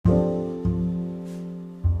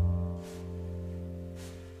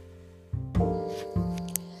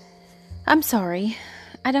I'm sorry.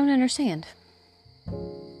 I don't understand.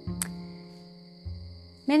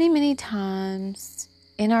 Many, many times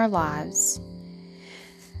in our lives,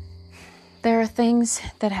 there are things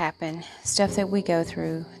that happen, stuff that we go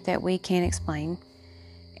through that we can't explain,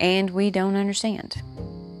 and we don't understand.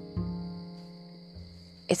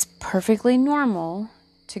 It's perfectly normal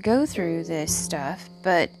to go through this stuff,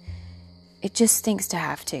 but it just stinks to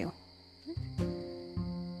have to.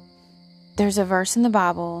 There's a verse in the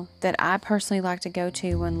Bible that I personally like to go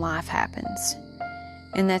to when life happens.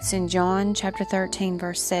 And that's in John chapter 13,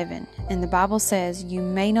 verse 7. And the Bible says, "You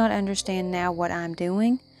may not understand now what I'm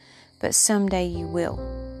doing, but someday you will."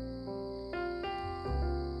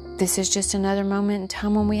 This is just another moment in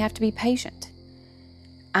time when we have to be patient.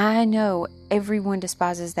 I know everyone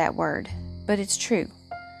despises that word, but it's true.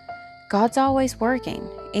 God's always working,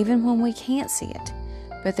 even when we can't see it.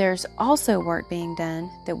 But there's also work being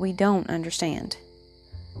done that we don't understand.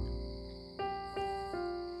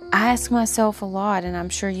 I ask myself a lot, and I'm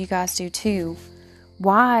sure you guys do too,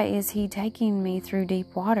 why is He taking me through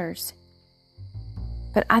deep waters?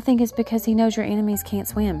 But I think it's because He knows your enemies can't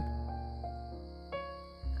swim.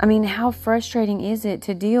 I mean, how frustrating is it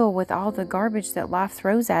to deal with all the garbage that life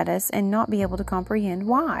throws at us and not be able to comprehend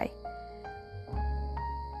why?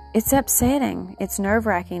 It's upsetting, it's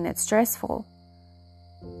nerve-wracking, it's stressful.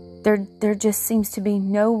 There just seems to be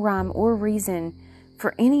no rhyme or reason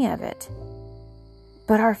for any of it.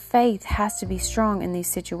 But our faith has to be strong in these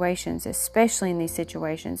situations, especially in these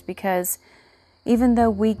situations, because even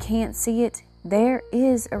though we can't see it, there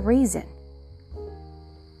is a reason.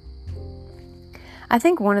 I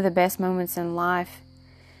think one of the best moments in life,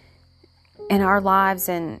 in our lives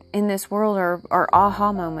and in this world, are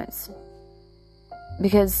aha moments.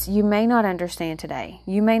 Because you may not understand today.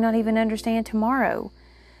 You may not even understand tomorrow.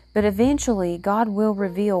 But eventually, God will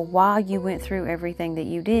reveal why you went through everything that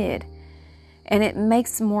you did. And it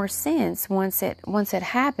makes more sense once it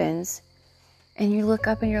happens. And you look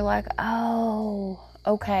up and you're like, oh,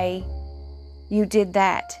 okay, you did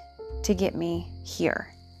that to get me here.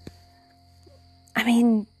 I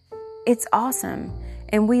mean, it's awesome.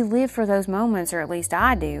 And we live for those moments, or at least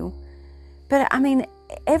I do. But I mean,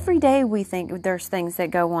 every day we think there's things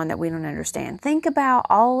that go on that we don't understand. Think about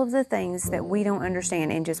all of the things that we don't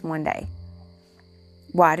understand in just one day.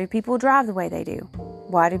 Why do people drive the way they do?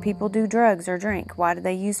 Why do people do drugs or drink? Why do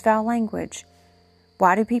they use foul language?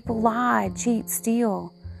 Why do people lie, cheat,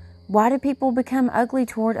 steal? Why do people become ugly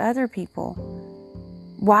toward other people?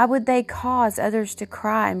 Why would they cause others to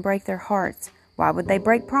cry and break their hearts? Why would they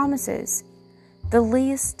break promises? The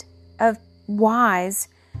list of whys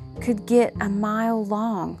could get a mile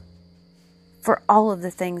long for all of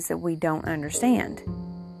the things that we don't understand.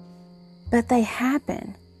 But they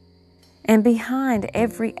happen. And behind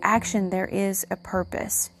every action there is a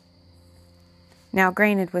purpose. Now,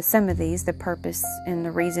 granted, with some of these, the purpose and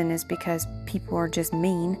the reason is because people are just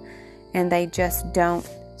mean and they just don't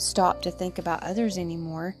stop to think about others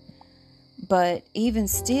anymore. But even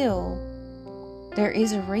still, there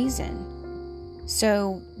is a reason.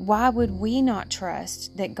 So why would we not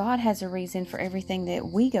trust that God has a reason for everything that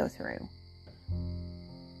we go through?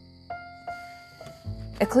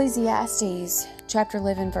 Ecclesiastes chapter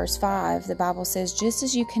 11 verse 5, the Bible says, "Just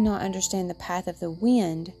as you cannot understand the path of the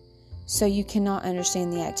wind, so you cannot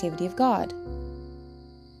understand the activity of God."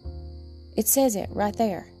 It says it right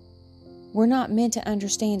there. We're not meant to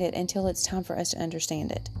understand it until it's time for us to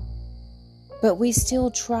understand it. But we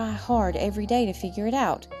still try hard every day to figure it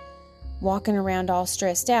out. Walking around all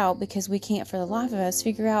stressed out because we can't for the life of us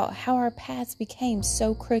figure out how our paths became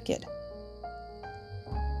so crooked.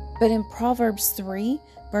 But in Proverbs 3,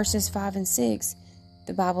 verses 5 and 6,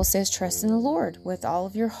 the Bible says, "Trust in the Lord with all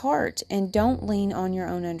of your heart and don't lean on your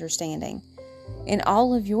own understanding. In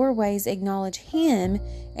all of your ways acknowledge Him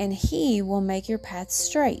and He will make your paths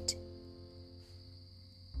straight."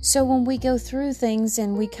 So when we go through things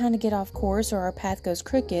and we kind of get off course or our path goes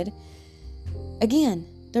crooked, again,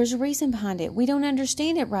 there's a reason behind it. We don't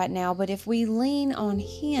understand it right now, but if we lean on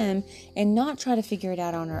Him and not try to figure it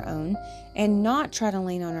out on our own and not try to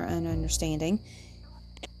lean on our own understanding,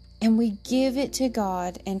 and we give it to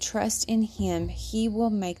God and trust in Him, He will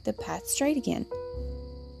make the path straight again.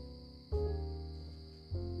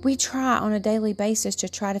 We try on a daily basis to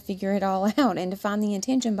try to figure it all out and to find the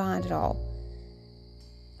intention behind it all.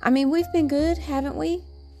 I mean, we've been good, haven't we?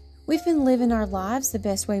 We've been living our lives the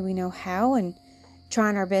best way we know how and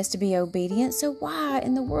trying our best to be obedient. So why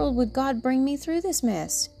in the world would God bring me through this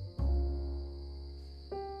mess?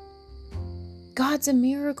 God's a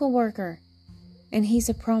miracle worker and He's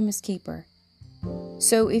a promise keeper.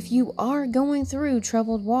 So if you are going through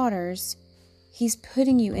troubled waters, He's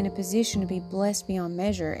putting you in a position to be blessed beyond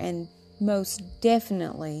measure, and most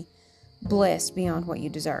definitely blessed beyond what you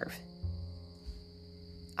deserve.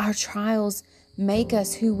 Our trials make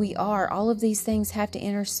us who we are. All of these things have to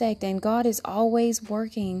intersect, and God is always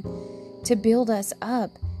working to build us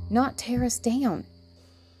up, not tear us down.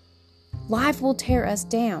 Life will tear us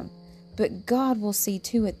down, but God will see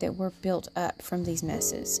to it that we're built up from these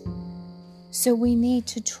messes. So we need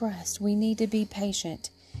to trust. We need to be patient.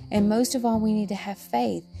 And most of all, we need to have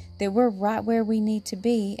faith that we're right where we need to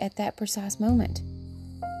be at that precise moment.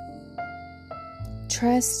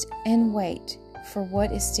 Trust and wait for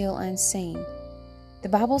what is still unseen. The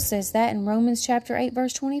Bible says that in Romans chapter 8,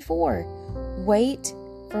 verse 24. Wait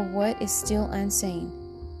for what is still unseen.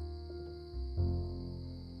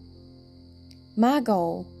 My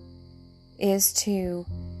goal is to,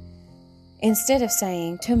 instead of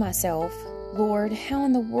saying to myself, Lord, how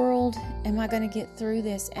in the world am I going to get through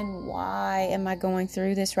this, and why am I going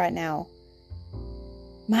through this right now?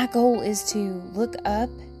 My goal is to look up,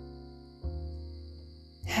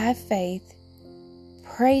 have faith,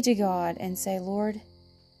 pray to God, and say, Lord,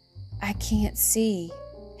 I can't see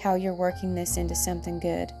how you're working this into something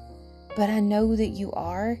good, but I know that you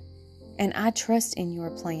are, and I trust in your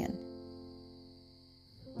plan.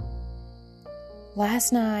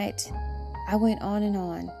 Last night, I went on and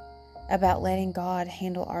on about letting God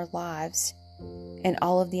handle our lives and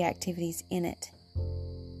all of the activities in it.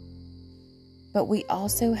 But we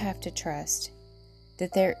also have to trust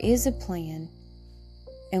that there is a plan,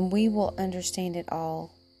 and we will understand it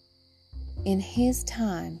all in His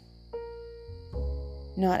time,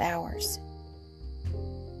 not ours.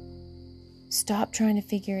 Stop trying to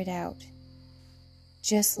figure it out.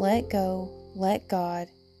 Just let go, let God,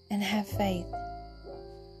 and have faith.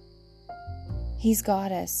 He's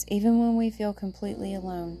got us, even when we feel completely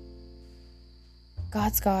alone.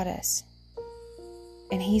 God's got us.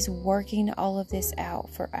 And He's working all of this out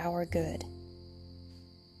for our good.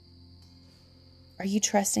 Are you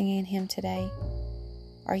trusting in Him today?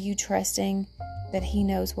 Are you trusting that He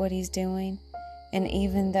knows what He's doing? And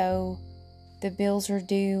even though the bills are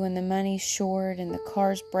due and the money's short and the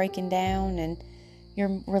car's breaking down and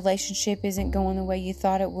your relationship isn't going the way you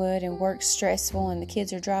thought it would, and work's stressful, and the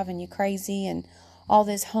kids are driving you crazy, and all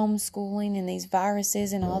this homeschooling and these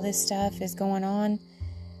viruses and all this stuff is going on,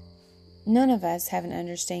 none of us have an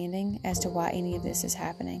understanding as to why any of this is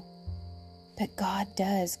happening. But God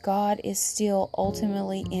does. God is still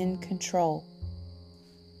ultimately in control.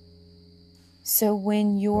 So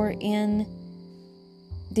when you're in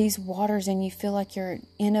these waters and you feel like you're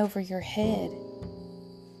in over your head,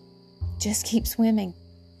 just keep swimming.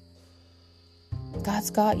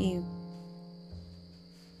 God's got you.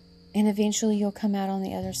 And eventually you'll come out on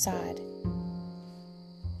the other side.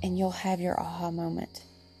 And you'll have your aha moment.